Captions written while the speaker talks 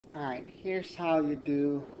Alright, here's how you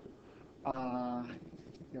do uh,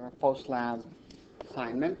 your post-lab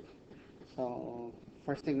assignment. So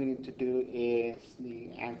first thing we need to do is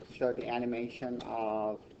show the animation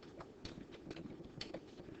of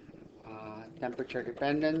temperature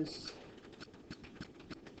dependence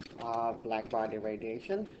of blackbody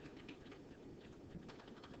radiation.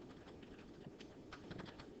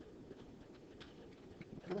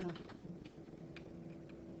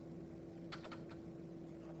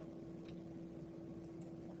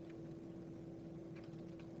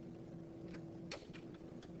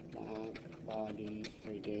 Blackbody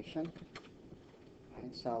radiation.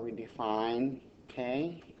 And so we define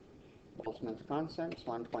K, Boltzmann's constant is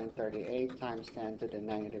 1.38 times 10 to the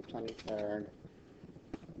negative 23rd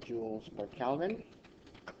joules per Kelvin.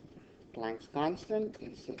 Planck's constant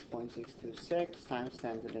is 6.626 times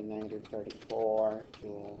 10 to the negative 34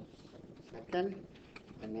 joules second.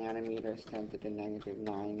 A nanometer is 10 to the negative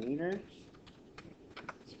 9 meters.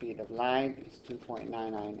 Speed of light is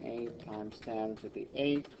 2.998 times 10 to the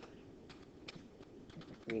 8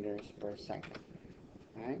 meters per second.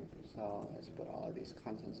 Right? So let's put all of these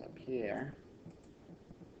constants up here.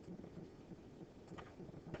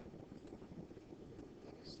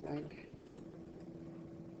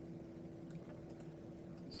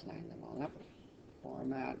 Slide them all up.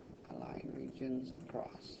 Format, align regions,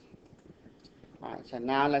 across. Alright, so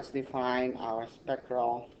now let's define our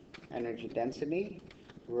spectral energy density.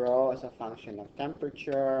 Rho is a function of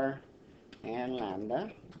temperature, and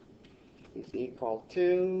lambda is equal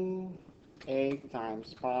to 8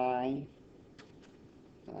 times pi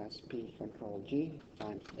plus P control G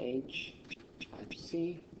times H times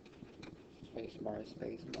C, spacebar,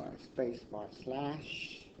 spacebar, spacebar,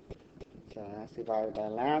 slash. So that's divided by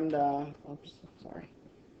lambda. Oops, sorry.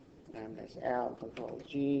 Lambda is L control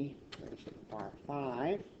G raised to the power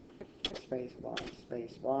 5. Spacebar,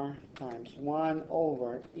 spacebar times 1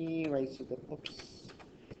 over E raised to the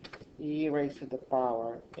E raised to the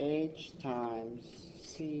power H times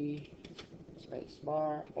C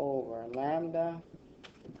spacebar over lambda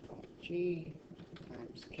G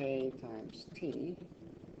times K times T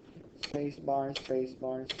spacebar,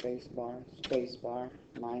 spacebar, spacebar, spacebar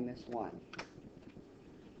minus 1.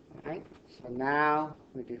 Alright, so now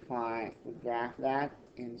we graph that,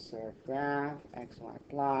 insert graph, XY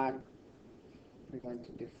plot. We're going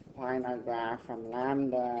to define our graph from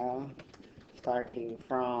lambda starting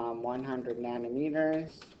from 100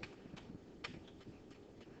 nanometers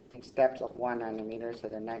in steps of 1 nanometer, so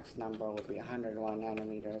the next number will be 101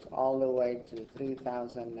 nanometers all the way to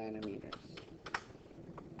 3000 nanometers.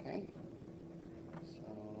 Okay,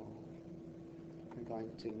 so we're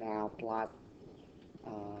going to now plot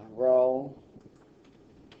rho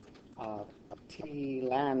of T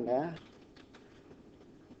lambda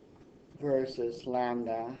versus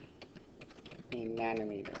lambda in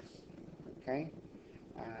nanometers. Okay,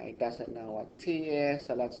 it doesn't know what T is,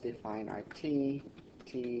 so let's define our T.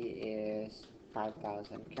 T is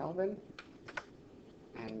 5000 Kelvin,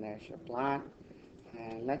 and there's your plot.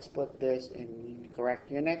 And let's put this in correct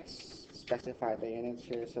units, specify the units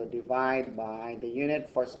here. So divide by the unit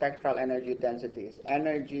for spectral energy density is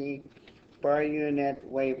energy per unit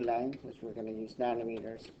wavelength, which we're going to use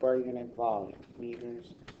nanometers, per unit volume,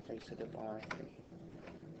 meters raised to the power 3.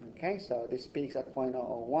 Okay, so this peaks at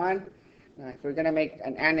 0.001. Now, if we're going to make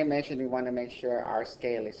an animation, we want to make sure our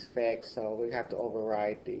scale is fixed, so we have to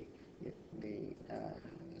override the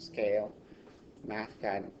scale.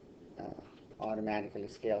 Mathcad automatically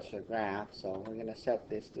scales your graph, so we're going to set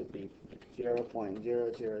this to be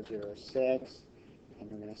 0.0006,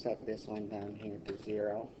 and we're going to set this one down here to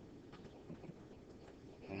 0,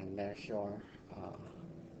 and there's your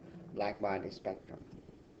blackbody spectrum.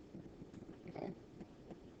 Okay.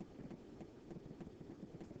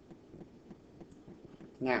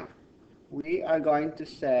 Now, we are going to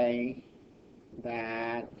say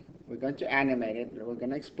that we're going to animate it. We're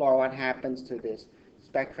going to explore what happens to this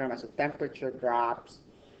spectrum as the temperature drops,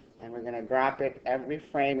 and we're going to drop it every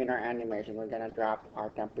frame in our animation. We're going to drop our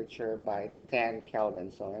temperature by 10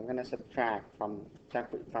 Kelvin. So I'm going to subtract from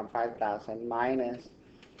 5000 minus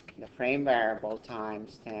the frame variable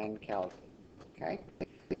times 10 Kelvin. Okay.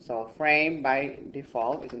 So frame by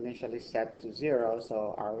default is initially set to 0,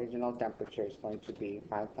 so our original temperature is going to be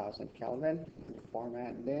 5000 Kelvin.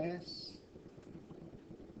 Format this.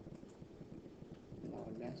 No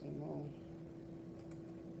decimal.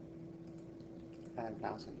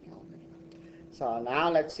 5000 Kelvin. So now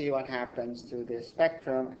let's see what happens to this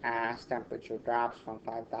spectrum as temperature drops from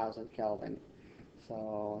 5000 Kelvin.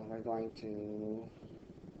 So we're going to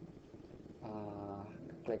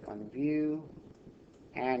click on View,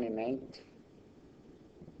 Animate,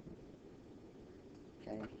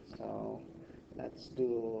 Okay, so let's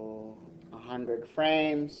do 100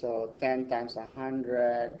 frames. So 10 times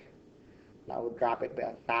 100, that would drop it to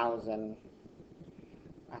 1,000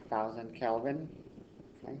 Kelvin.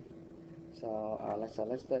 Okay, so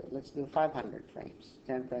let's do 500 frames,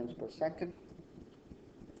 10 frames per second.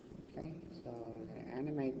 Okay, so we're going to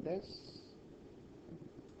animate this.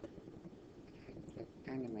 Click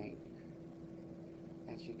animate.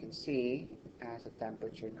 As you can see, as the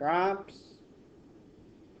temperature drops,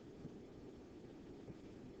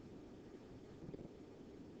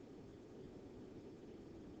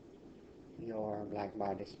 your black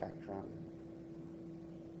body spectrum.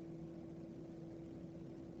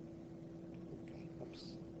 Okay, oops.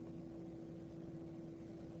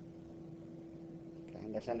 Okay,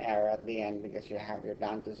 and there's an error at the end because you're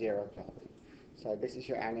down to 0 Kelvin. So this is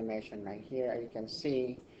your animation right here. You can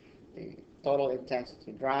see the total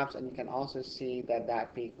intensity drops, and you can also see that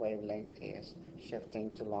that peak wavelength is shifting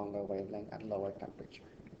to longer wavelength at lower temperature.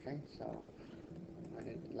 Okay, so I'm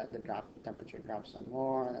going to let the temperature drop some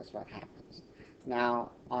more. That's what happens.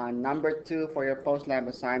 Now, on number 2 for your post-lab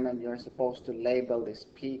assignment, you're supposed to label this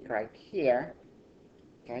peak right here,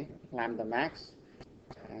 okay, lambda max.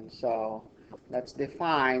 And so let's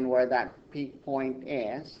define where that peak point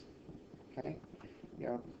is. Okay,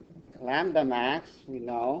 your lambda max, we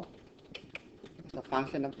know, the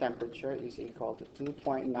function of temperature is equal to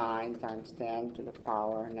 2.9 times 10 to the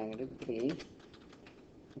power negative 3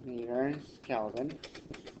 meters Kelvin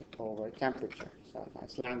over temperature. So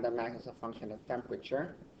that's lambda max as a function of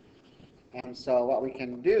temperature. And so what we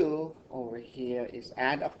can do over here is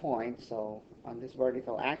add a point. So on this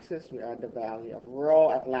vertical axis, we add the value of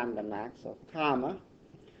rho at lambda max. So comma,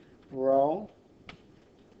 rho,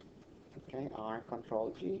 okay, R,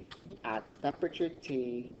 control G, at temperature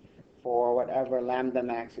T for whatever lambda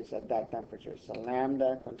max is at that temperature. So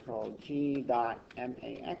lambda control G dot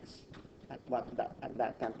max at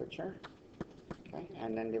that temperature. Okay,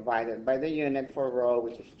 and then divided by the unit for rho,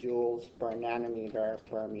 which is joules per nanometer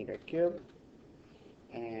per meter cubed.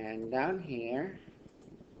 And down here,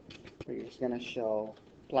 we're just going to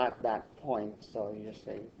plot that point. So you just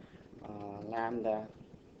say lambda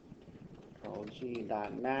control G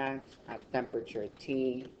dot max at temperature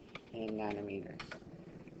T in nanometers.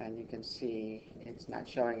 And you can see it's not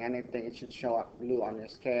showing anything. It should show up blue on your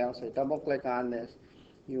scale. So double click on this.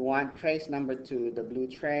 You want trace number 2, the blue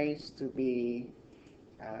trace, to be,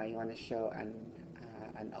 you want to show an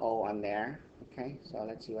O on there. Okay, so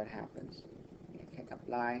let's see what happens. You click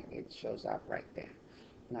apply, it shows up right there.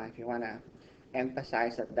 Now if you want to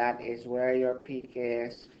emphasize that that is where your peak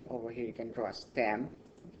is, over here you can draw a stem.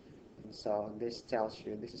 And so this tells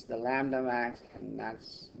you this is the lambda max, and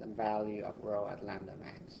that's the value of rho at lambda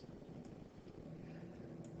max.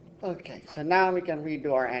 Okay, so now we can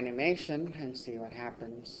redo our animation and see what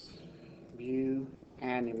happens. View,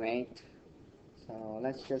 animate. So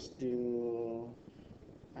let's just do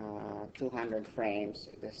 200 frames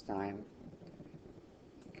this time.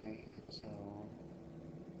 Okay, so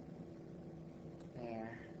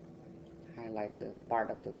there. Highlight the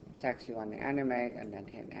part of the text you want to animate and then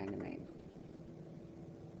hit animate.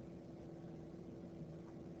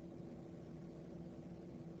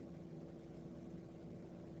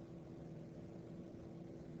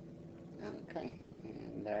 Okay,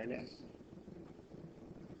 and there it is.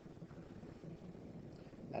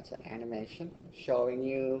 That's an animation showing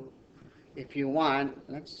you, if you want,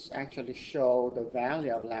 let's actually show the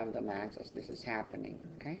value of lambda max as this is happening.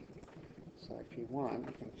 Okay, so if you want,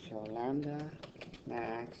 you can show lambda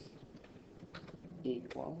max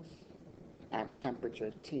equals at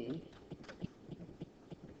temperature T.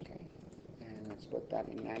 Okay, and let's put that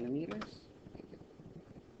in nanometers.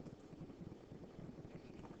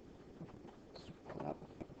 Up.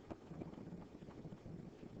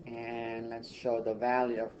 And let's show the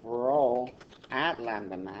value of rho at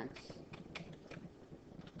lambda max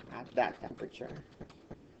at that temperature.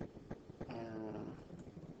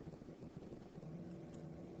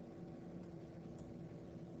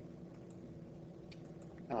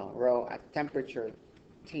 Rho at temperature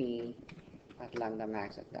T at lambda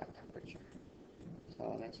max at that temperature.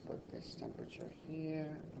 So let's put this temperature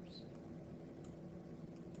here. Oops.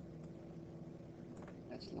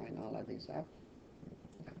 Let's line all of these up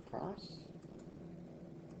across.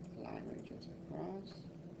 Line regions across.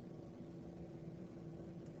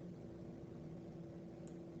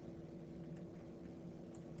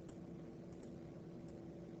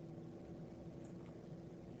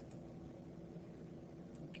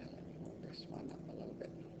 Okay, let me move this one up a little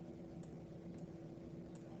bit.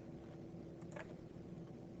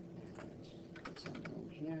 Put some room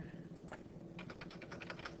here.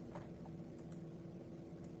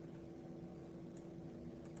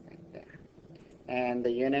 And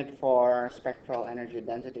the unit for spectral energy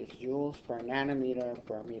density is joules per nanometer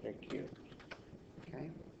per meter cubed.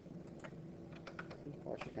 Okay. Of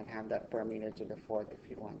course, you can have that per meter to the fourth if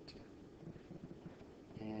you want to.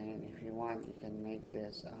 And if you want, you can make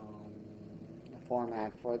this the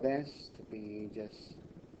format for this to be just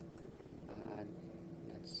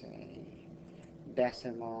let's say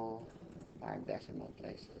decimal, 5 decimal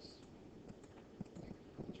places.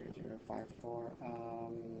 0054,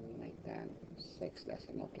 make that 6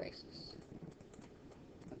 decimal places.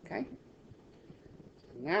 Okay. So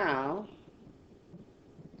now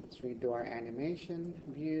let's redo our animation.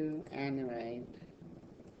 View, animate,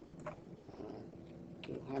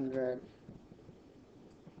 200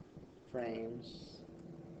 frames.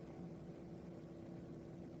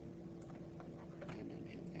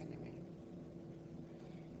 Animate.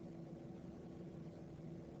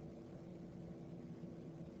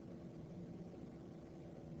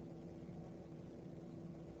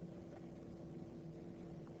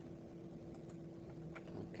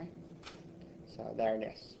 Okay. So there it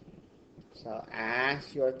is. So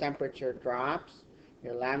as your temperature drops,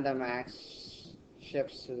 your lambda max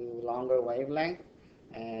shifts to longer wavelength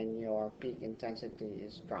and your peak intensity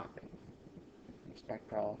is dropping.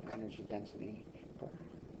 Spectral energy density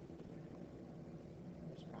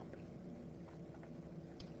is dropping.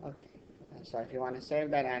 Okay. And so if you want to save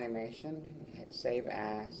that animation, hit save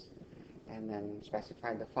as and then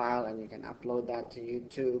specify the file and you can upload that to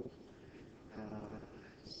YouTube.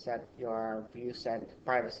 Set your view set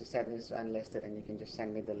privacy settings to unlisted and you can just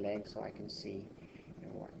send me the link so I can see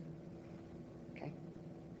your work.